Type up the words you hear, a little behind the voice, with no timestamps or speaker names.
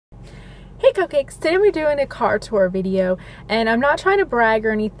Hey Cupcakes, today we're doing a car tour video, and I'm not trying to brag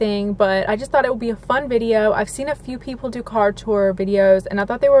or anything, but I just thought it would be a fun video. I've seen a few people do car tour videos and I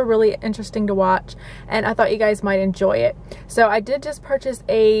thought they were really interesting to watch, and I thought you guys might enjoy it. So I did just purchase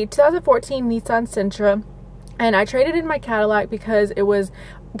a 2014 Nissan Sentra, and I traded in my Cadillac because it was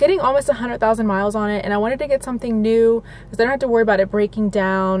getting almost 100,000 miles on it, and I wanted to get something new because I don't have to worry about it breaking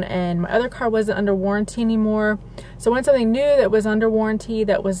down, and my other car wasn't under warranty anymore. So I wanted something new that was under warranty,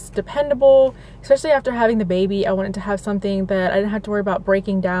 that was dependable, especially after having the baby. I wanted to have something that I didn't have to worry about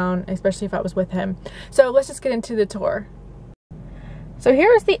breaking down, especially if I was with him. So let's just get into the tour. So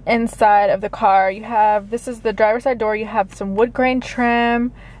here is the inside of the car. You have, this is the driver's side door. You have some wood grain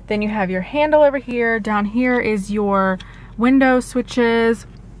trim. Then you have your handle over here. Down here is your window switches.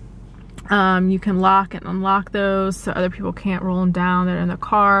 You can lock and unlock those so other people can't roll them down. They're in the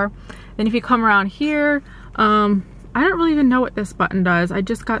car. Then if you come around here, I don't really even know what this button does. I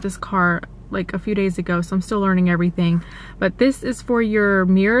just got this car like a few days ago, so I'm still learning everything. But this is for your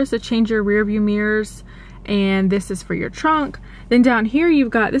mirrors, to change your rear view mirrors. And this is for your trunk. Then down here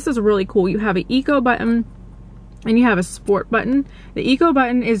you've got, this is really cool. You have an eco button and you have a sport button. The eco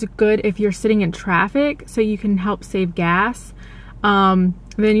button is good if you're sitting in traffic, so you can help save gas.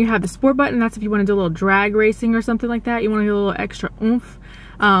 Then you have the sport button. That's if you want to do a little drag racing or something like that. You want to get a little extra oomph.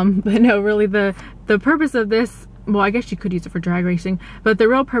 But no, really the purpose of this, well, I guess you could use it for drag racing, but the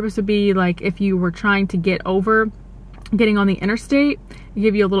real purpose would be like if you were trying to get over, getting on the interstate,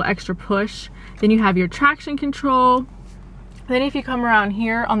 give you a little extra push. Then you have your traction control. Then if you come around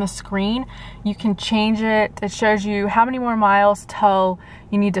here on the screen, you can change it. It shows you how many more miles till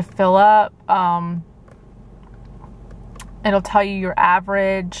you need to fill up. It'll tell you your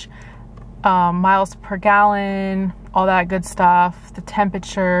average miles per gallon, all that good stuff, the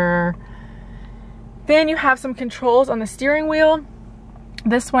temperature. Then you have some controls on the steering wheel.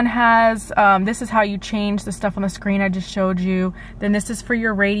 This one has, this is how you change the stuff on the screen I just showed you. Then this is for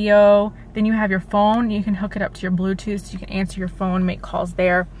your radio. Then you have your phone. You can hook it up to your Bluetooth so you can answer your phone, make calls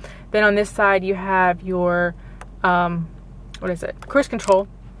there. Then on this side you have your, what is it? Cruise control.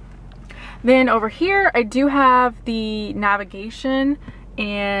 Then over here, I do have the navigation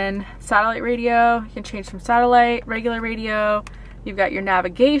and satellite radio. You can change from satellite, regular radio. You've got your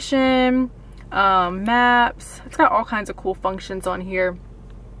navigation, maps. It's got all kinds of cool functions on here.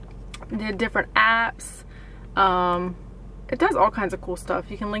 The different apps. It does all kinds of cool stuff.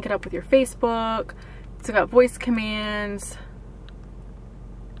 You can link it up with your Facebook. It's got voice commands.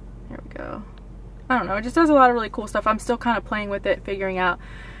 There we go. I don't know, it just does a lot of really cool stuff. I'm still kind of playing with it, figuring out.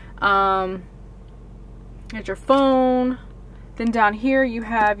 Here's your phone. Then down here you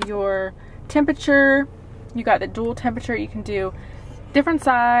have your temperature. You got the dual temperature. You can do different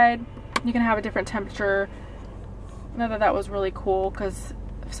side. You can have a different temperature. I know that was really cool because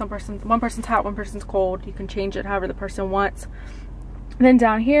if one person's hot, one person's cold, you can change it however the person wants. Then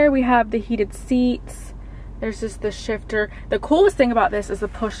down here we have the heated seats. There's just the shifter. The coolest thing about this is the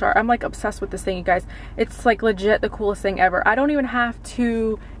push start. I'm like obsessed with this thing, you guys. It's like legit the coolest thing ever. I don't even have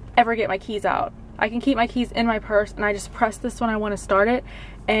to ever get my keys out. I can keep my keys in my purse and I just press this when I want to start it,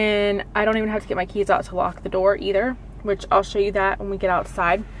 and I don't even have to get my keys out to lock the door either, which I'll show you that when we get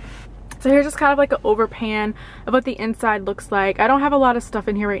outside. So here's just kind of like an overpan of what the inside looks like. I don't have a lot of stuff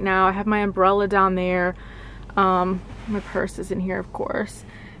in here right now. I have my umbrella down there. My purse is in here, of course.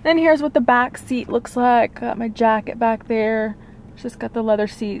 Then here's what the back seat looks like. Got my jacket back there. Just got the leather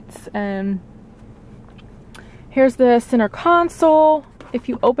seats, and here's the center console. If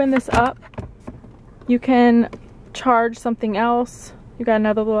you open this up, you can charge something else. You got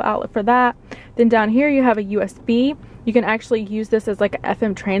another little outlet for that. Then down here you have a USB. You can actually use this as like an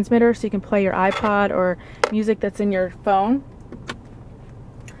FM transmitter, so you can play your iPod or music that's in your phone.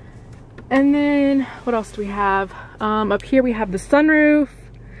 And then what else do we have? Up here we have the sunroof.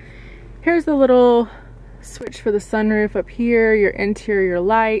 Here's the little switch for the sunroof up here, your interior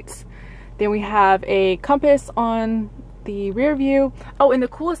lights. Then we have a compass on the rear view. Oh, and the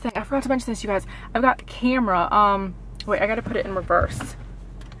coolest thing, I forgot to mention this, you guys. I've got the camera. Wait, I gotta put it in reverse.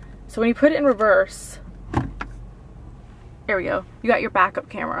 So when you put it in reverse, there we go. You got your backup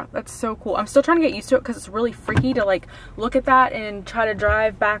camera. That's so cool. I'm still trying to get used to it because it's really freaky to like look at that and try to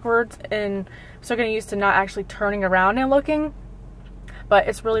drive backwards, and I'm still getting used to not actually turning around and looking. But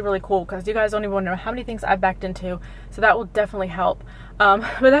it's really, really cool because you guys don't even know how many things I've backed into. So that will definitely help.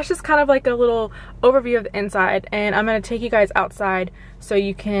 But that's just kind of like a little overview of the inside. And I'm going to take you guys outside so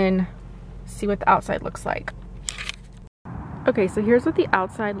you can see what the outside looks like. Okay, so here's what the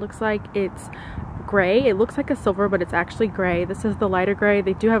outside looks like. It's gray. It looks like a silver, but it's actually gray. This is the lighter gray.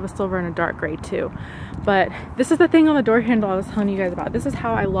 They do have a silver and a dark gray too. But this is the thing on the door handle I was telling you guys about. This is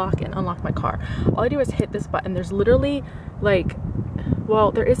how I lock and unlock my car. All I do is hit this button. There's literally like,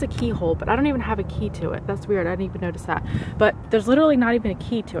 well, there is a keyhole, but I don't even have a key to it. That's weird. I didn't even notice that. But there's literally not even a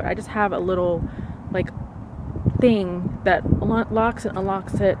key to it. I just have a little like thing that locks and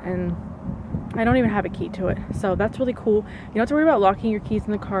unlocks it, and I don't even have a key to it. So that's really cool. You don't have to worry about locking your keys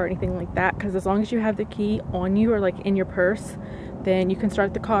in the car or anything like that, because as long as you have the key on you or like in your purse, then you can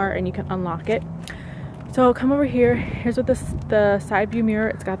start the car and you can unlock it. So come over here. Here's what the side view mirror,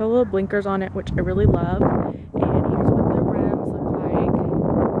 it's got the little blinkers on it, which I really love. And here's what the rims look like.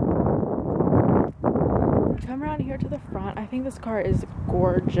 Come around here to the front. I think this car is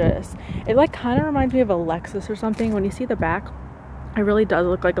gorgeous. It like kind of reminds me of a Lexus or something. When you see the back, it really does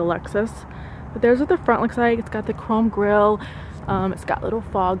look like a Lexus. But there's what the front looks like. It's got the chrome grille. It's got little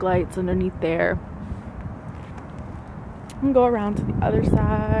fog lights underneath there. I'm gonna go around to the other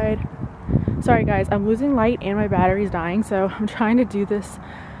side. Sorry guys, I'm losing light and my battery's dying, so I'm trying to do this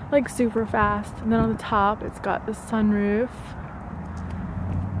like super fast. And then on the top, it's got the sunroof.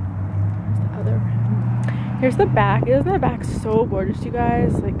 Here's the other room. Here's the back. Isn't the back so gorgeous, you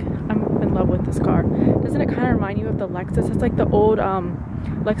guys? Like, I'm in love with this car. Doesn't it kind of remind you of the Lexus? It's like the old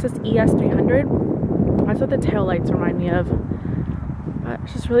Lexus ES300. That's what the tail lights remind me of. But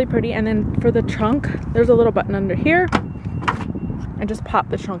it's just really pretty. And then for the trunk, there's a little button under here. And just pop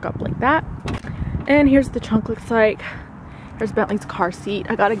the trunk up like that. And here's the trunk looks like. Here's Bentley's car seat.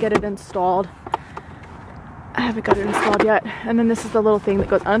 I gotta get it installed. I haven't got it installed yet. And then this is the little thing that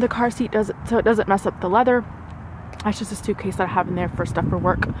goes under the car seat, so it doesn't mess up the leather. That's just a suitcase that I have in there for stuff for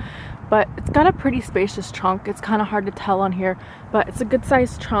work. But it's got a pretty spacious trunk. It's kind of hard to tell on here, but it's a good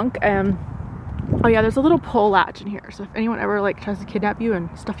sized trunk. Oh yeah, there's a little pull latch in here. So if anyone ever like tries to kidnap you and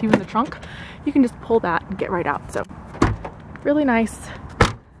stuff you in the trunk, you can just pull that and get right out. So really nice.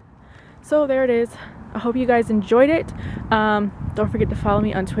 So there it is. I hope you guys enjoyed it. Don't forget to follow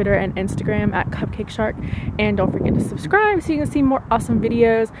me on Twitter and Instagram at Cupcake Shark, and don't forget to subscribe so you can see more awesome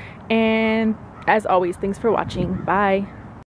videos. And as always, thanks for watching. Bye.